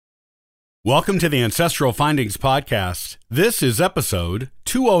Welcome to the Ancestral Findings Podcast. This is episode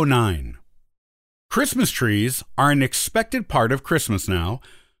 209. Christmas trees are an expected part of Christmas now,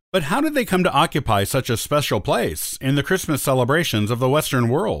 but how did they come to occupy such a special place in the Christmas celebrations of the Western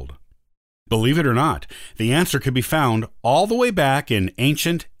world? Believe it or not, the answer could be found all the way back in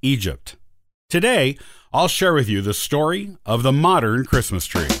ancient Egypt. Today, I'll share with you the story of the modern Christmas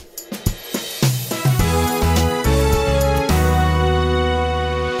tree.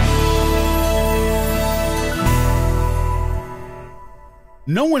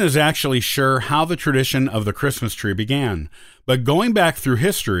 No one is actually sure how the tradition of the Christmas tree began, but going back through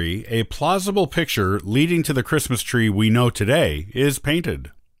history, a plausible picture leading to the Christmas tree we know today is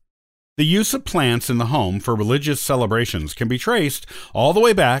painted. The use of plants in the home for religious celebrations can be traced all the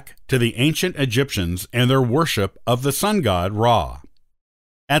way back to the ancient Egyptians and their worship of the sun god Ra.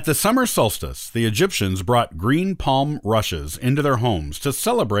 At the summer solstice, the Egyptians brought green palm rushes into their homes to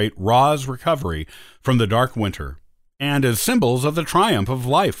celebrate Ra's recovery from the dark winter, and as symbols of the triumph of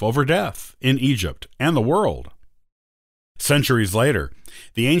life over death in Egypt and the world. Centuries later,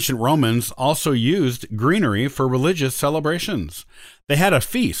 the ancient Romans also used greenery for religious celebrations. They had a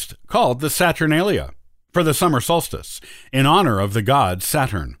feast called the Saturnalia for the summer solstice in honor of the god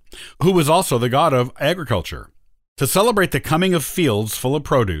Saturn, who was also the god of agriculture. To celebrate the coming of fields full of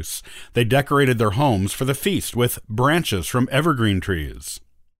produce, they decorated their homes for the feast with branches from evergreen trees.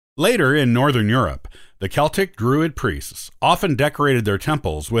 Later in Northern Europe, the Celtic Druid priests often decorated their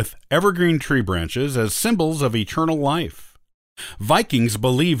temples with evergreen tree branches as symbols of eternal life. Vikings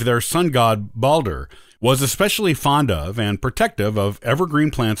believed their sun god Balder was especially fond of and protective of evergreen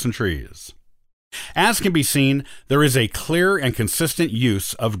plants and trees. As can be seen, there is a clear and consistent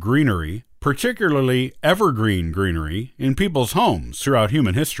use of greenery, particularly evergreen greenery, in people's homes throughout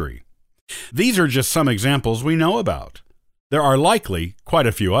human history. These are just some examples we know about. There are likely quite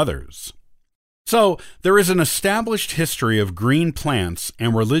a few others. So, there is an established history of green plants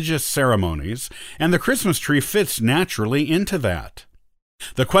and religious ceremonies, and the Christmas tree fits naturally into that.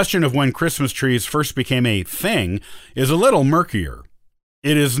 The question of when Christmas trees first became a thing is a little murkier.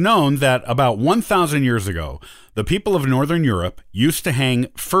 It is known that about 1,000 years ago, the people of Northern Europe used to hang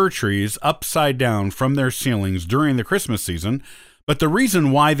fir trees upside down from their ceilings during the Christmas season, but the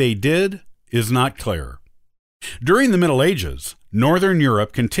reason why they did is not clear. During the Middle Ages, Northern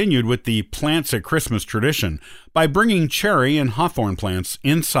Europe continued with the plants at Christmas tradition by bringing cherry and hawthorn plants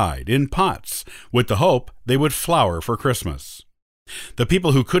inside in pots with the hope they would flower for Christmas. The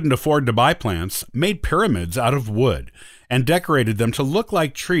people who couldn't afford to buy plants made pyramids out of wood and decorated them to look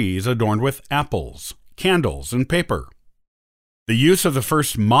like trees adorned with apples, candles, and paper. The use of the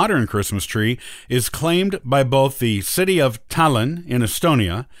first modern Christmas tree is claimed by both the city of Tallinn in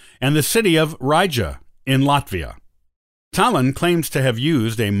Estonia and the city of Riga in Latvia. Tallinn claims to have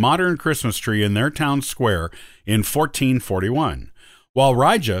used a modern Christmas tree in their town square in 1441, while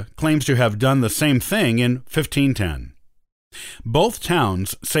Riga claims to have done the same thing in 1510. Both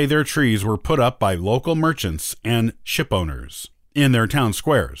towns say their trees were put up by local merchants and ship owners in their town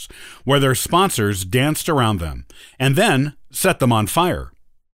squares, where their sponsors danced around them and then set them on fire.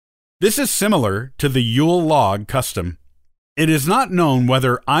 This is similar to the Yule log custom. It is not known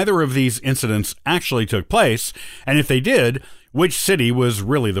whether either of these incidents actually took place, and if they did, which city was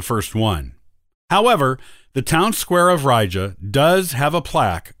really the first one. However, the town square of Riga does have a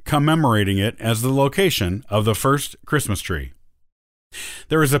plaque commemorating it as the location of the first Christmas tree.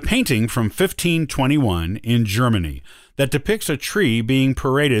 There is a painting from 1521 in Germany that depicts a tree being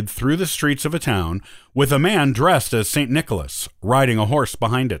paraded through the streets of a town with a man dressed as St. Nicholas riding a horse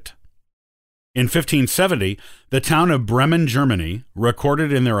behind it. In 1570, the town of Bremen, Germany,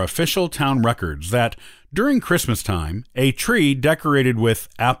 recorded in their official town records that, during Christmas time, a tree decorated with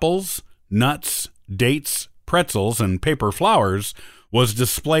apples, nuts, dates, pretzels, and paper flowers was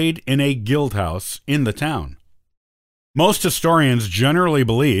displayed in a guild house in the town. Most historians generally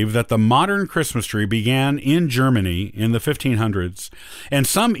believe that the modern Christmas tree began in Germany in the 1500s, and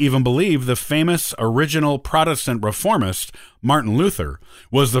some even believe the famous original Protestant reformist, Martin Luther,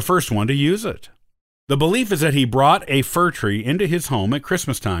 was the first one to use it. The belief is that he brought a fir tree into his home at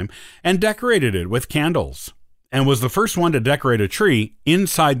Christmas time and decorated it with candles, and was the first one to decorate a tree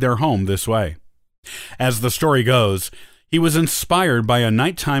inside their home this way. As the story goes, he was inspired by a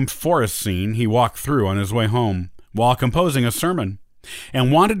nighttime forest scene he walked through on his way home while composing a sermon,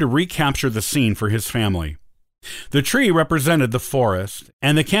 and wanted to recapture the scene for his family. The tree represented the forest,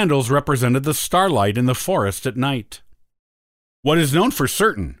 and the candles represented the starlight in the forest at night. What is known for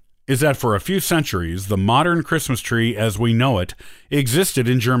certain is that for a few centuries, the modern Christmas tree as we know it existed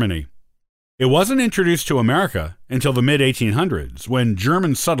in Germany. It wasn't introduced to America until the mid-1800s, when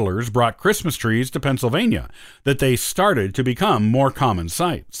German settlers brought Christmas trees to Pennsylvania, that they started to become more common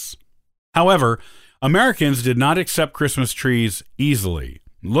sights. However, Americans did not accept Christmas trees easily,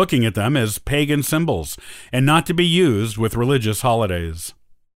 looking at them as pagan symbols and not to be used with religious holidays.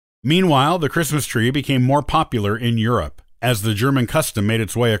 Meanwhile, the Christmas tree became more popular in Europe as the German custom made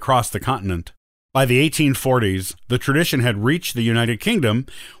its way across the continent. By the 1840s, the tradition had reached the United Kingdom,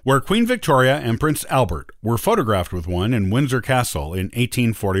 where Queen Victoria and Prince Albert were photographed with one in Windsor Castle in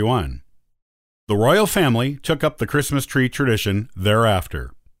 1841. The royal family took up the Christmas tree tradition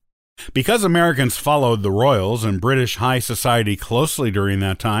thereafter. Because Americans followed the royals and British high society closely during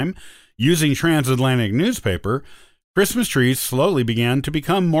that time, using transatlantic newspaper, Christmas trees slowly began to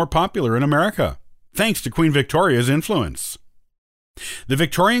become more popular in America, thanks to Queen Victoria's influence. The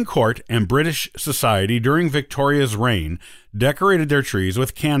Victorian court and British society during Victoria's reign decorated their trees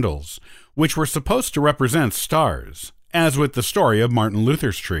with candles, which were supposed to represent stars, as with the story of Martin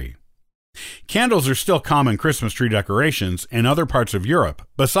Luther's tree. Candles are still common Christmas tree decorations in other parts of Europe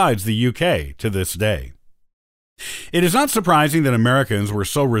besides the UK to this day. It is not surprising that Americans were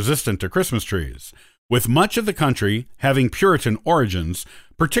so resistant to Christmas trees. With much of the country having Puritan origins,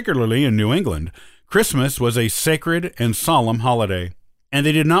 particularly in New England, Christmas was a sacred and solemn holiday, and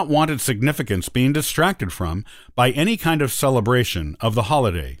they did not want its significance being distracted from by any kind of celebration of the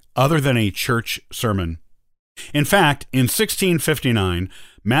holiday other than a church sermon. In fact, in 1659,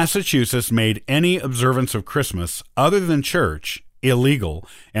 Massachusetts made any observance of Christmas other than church illegal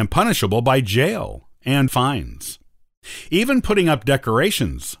and punishable by jail and fines. Even putting up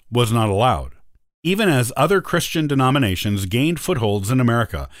decorations was not allowed. Even as other Christian denominations gained footholds in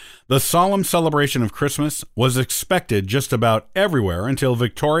America, the solemn celebration of Christmas was expected just about everywhere until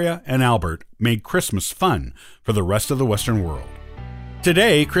Victoria and Albert made Christmas fun for the rest of the Western world.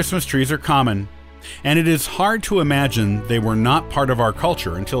 Today, Christmas trees are common, and it is hard to imagine they were not part of our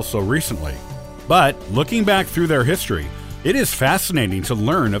culture until so recently. But looking back through their history, it is fascinating to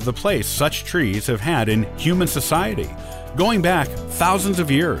learn of the place such trees have had in human society, going back thousands of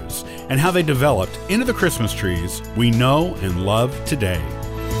years, and how they developed into the Christmas trees we know and love today.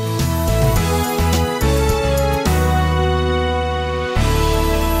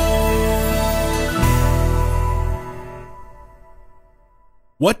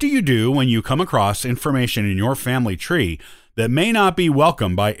 What do you do when you come across information in your family tree that may not be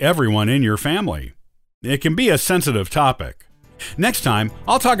welcomed by everyone in your family? It can be a sensitive topic. Next time,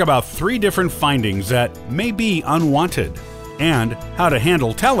 I'll talk about 3 different findings that may be unwanted and how to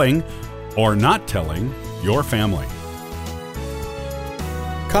handle telling or not telling your family.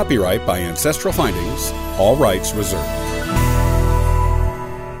 Copyright by Ancestral Findings, all rights reserved.